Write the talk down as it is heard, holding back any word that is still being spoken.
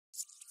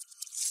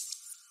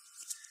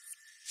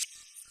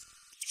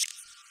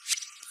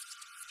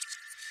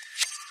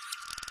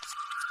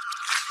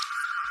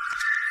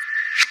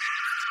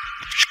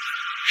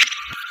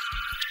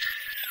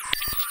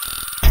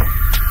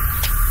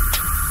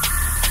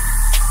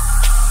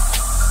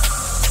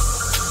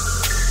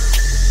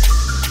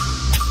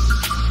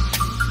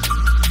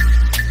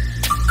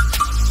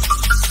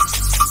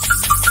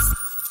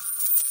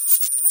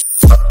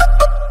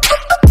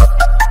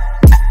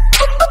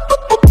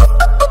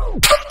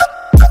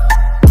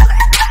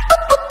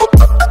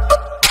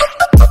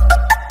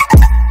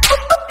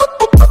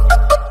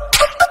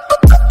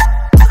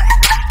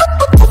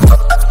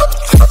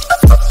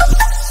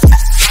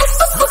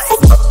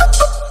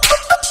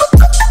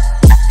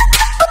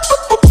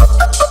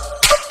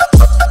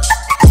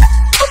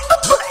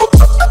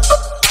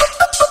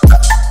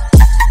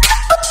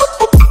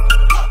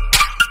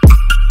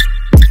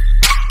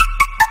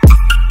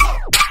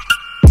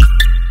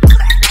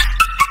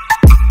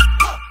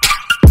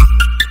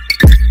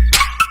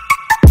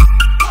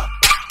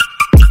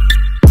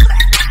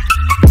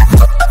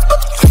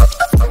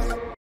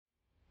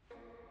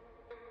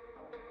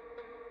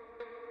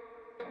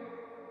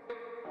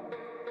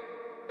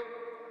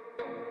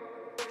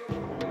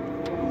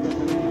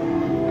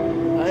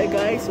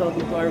guys,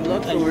 welcome to our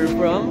vlog. So we're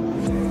from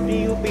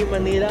PUP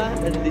Manila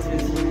and this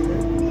is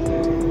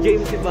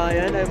James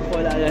Ibayan. I'm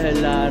Paula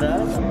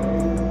Lara.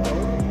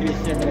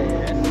 Christian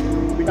Reyes.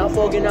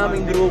 Pinaka-foggy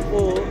naming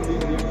grupo.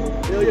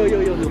 Yo.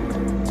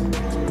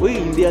 Uy,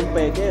 hindi yan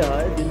peke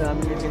ha. Hindi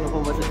namin yung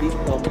kinukuha sa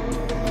TikTok.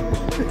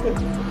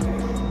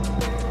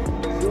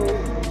 So,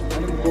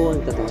 alam ko,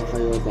 nagtataka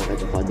kayo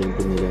bakit Okada yung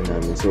pinili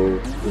namin. So,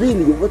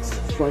 really, what's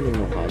fun in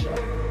Okada?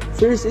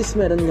 First is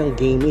meron niyang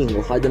gaming.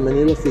 Okada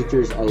Manila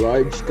features a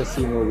large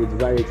casino with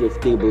variety of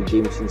table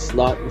games and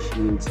slot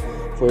machines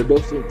for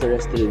those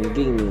interested in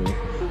gaming.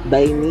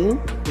 Dining,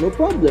 no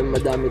problem,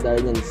 madami tayo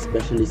niyan,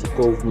 especially sa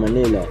Cove,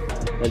 Manila.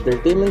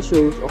 Entertainment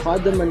shows,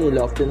 Okada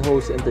Manila often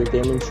hosts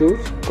entertainment shows,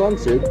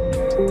 concerts,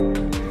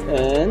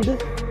 and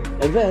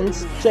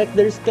events. Check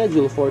their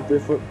schedule for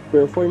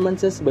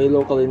performances by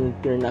local and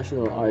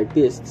international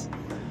artists.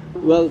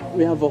 Well,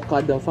 we have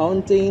Okada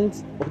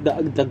Fountains,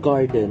 the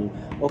Garden.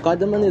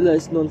 Okada Manila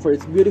is known for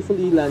its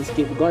beautifully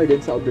landscaped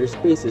gardens, outdoor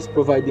spaces,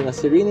 providing a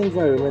serene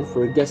environment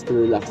for guests to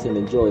relax and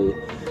enjoy.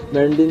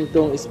 Meron din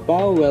itong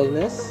spa,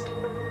 wellness.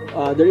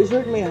 The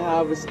resort may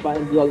have a spa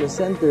and wellness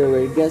center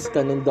where guests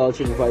can indulge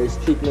in various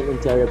treatment and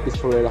therapies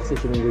for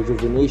relaxation and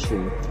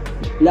rejuvenation.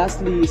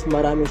 Lastly is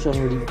marami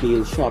siyang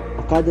retail shop.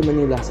 Okada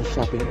Manila has a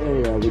shopping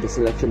area with a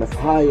selection of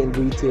high-end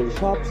retail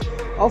shops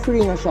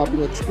offering a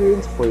shopping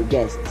experience for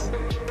guests.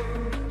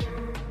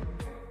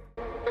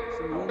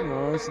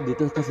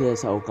 Dito kasi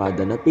sa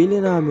Okada, napili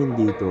namin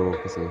dito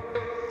kasi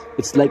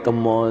it's like a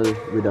mall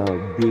with a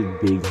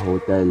big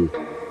hotel.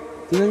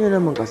 Tingnan nyo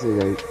naman kasi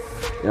like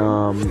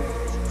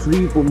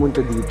free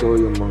pumunta dito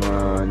yung mga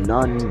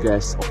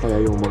non-guests o kaya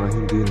yung mga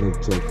hindi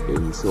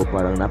nag-check-in. So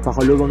parang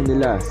napakaluwang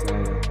nila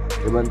sa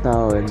ibang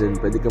tao and then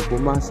pwede kang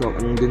pumasok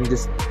and then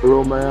just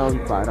roam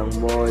around parang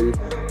mall.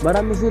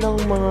 Marami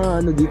silang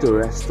mga dito,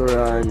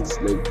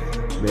 restaurants like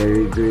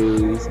Mary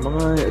Grace,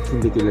 mga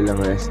hindi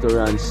kilalang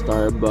restaurants,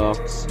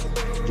 Starbucks,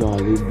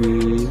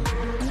 Jollibee,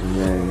 and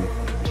then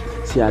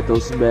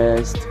Seattle's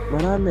Best,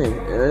 marami.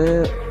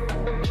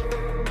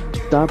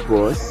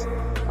 Tapos,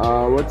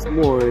 what's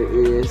more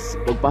is,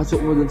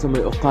 pagpasok mo dun sa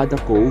may Okada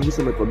Cove,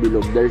 sa may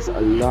pabilog, there's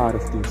a lot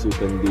of things you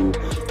can do.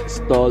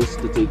 Stalls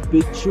to take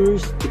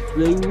pictures, to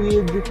play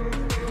with.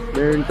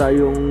 Meron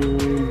tayong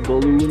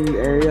balloon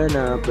area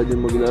na pwede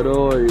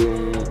maglaro, or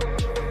yung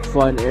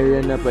fun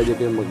area na pwede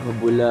kayong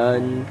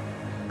maghabulan.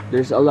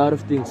 There's a lot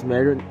of things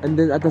meron. And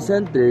then at the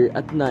center,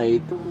 at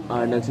night,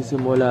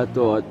 nagsisimula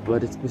to at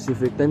what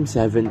specific time,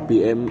 7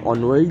 p.m.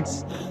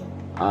 onwards.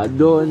 From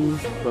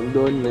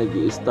doon,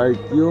 nag-start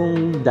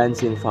yung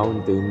dancing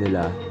fountain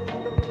nila.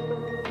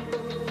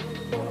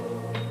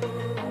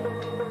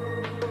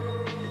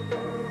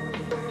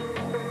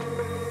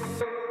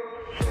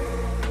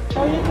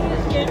 So yun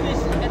yung schedule.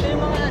 Ito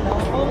yung mga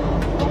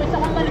kung isa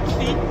kang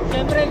maliksi,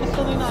 syempre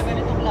gusto mo yung mga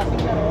ganitong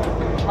klaseng laro.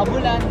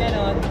 Habulan,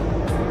 ganon.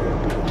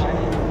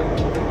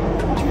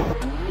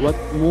 What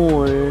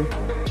more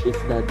is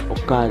that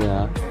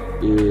Okada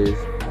is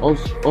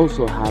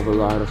also have a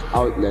lot of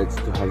outlets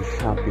to have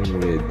shopping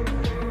with.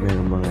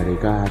 Merong mga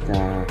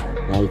Regatta,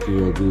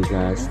 Nike,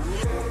 Adidas,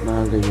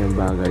 mga ganyang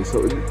bagay.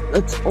 So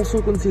it's also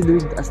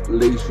considered as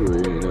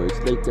leisure, you know. It's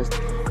like just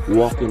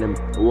walking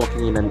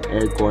in an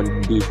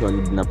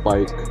air-conditioned na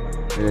park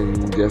and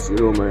just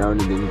roam around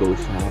and then go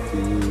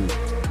shopping.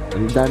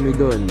 Ang dami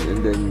doon.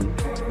 And then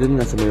dun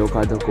nga sa may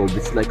Okada Cove,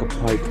 it's like a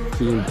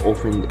park-themed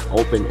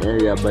open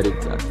area, but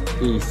it's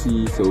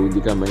AC, so hindi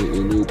ka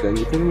maiinitan.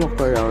 You can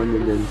walk around,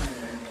 and then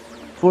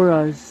for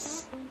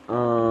us,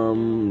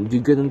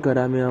 di ganun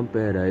karami ang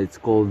pera. It's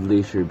called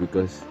leisure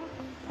because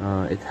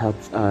it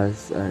helps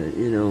us,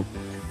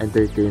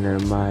 entertain our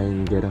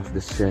mind, get off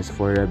the stress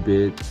for a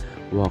bit,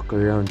 walk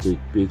around,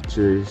 take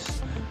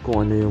pictures,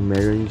 kung ano yung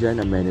meron dyan,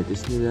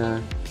 amenities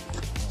nila.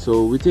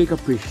 So we take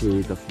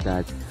appreciate of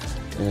that,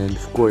 and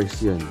of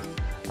course yun.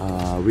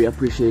 We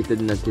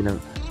appreciated na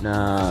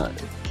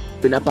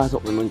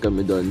pinapasok naman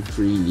kami doon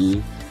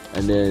freely,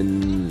 and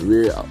then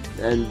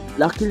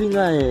luckily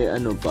nga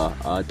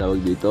tawag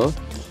dito,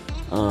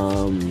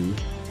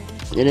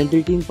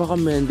 entertain pa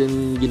kami, and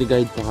then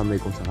giniguide pa kami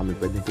kung saan kami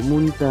pwede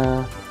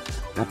pumunta.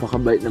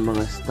 Napakabait ng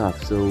mga staff,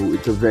 so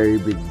it's a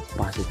very big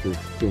positive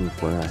thing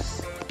for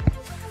us.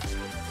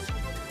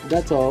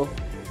 That's all.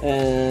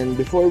 And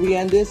before we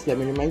end this, let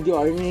me remind you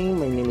our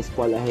name. My name is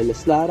Paula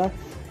Lara.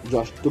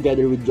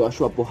 Together with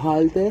Joshua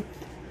Pujalte,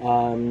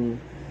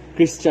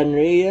 Christian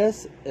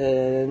Reyes,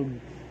 and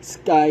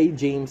Sky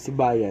James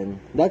Sibayan.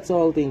 That's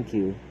all. Thank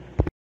you.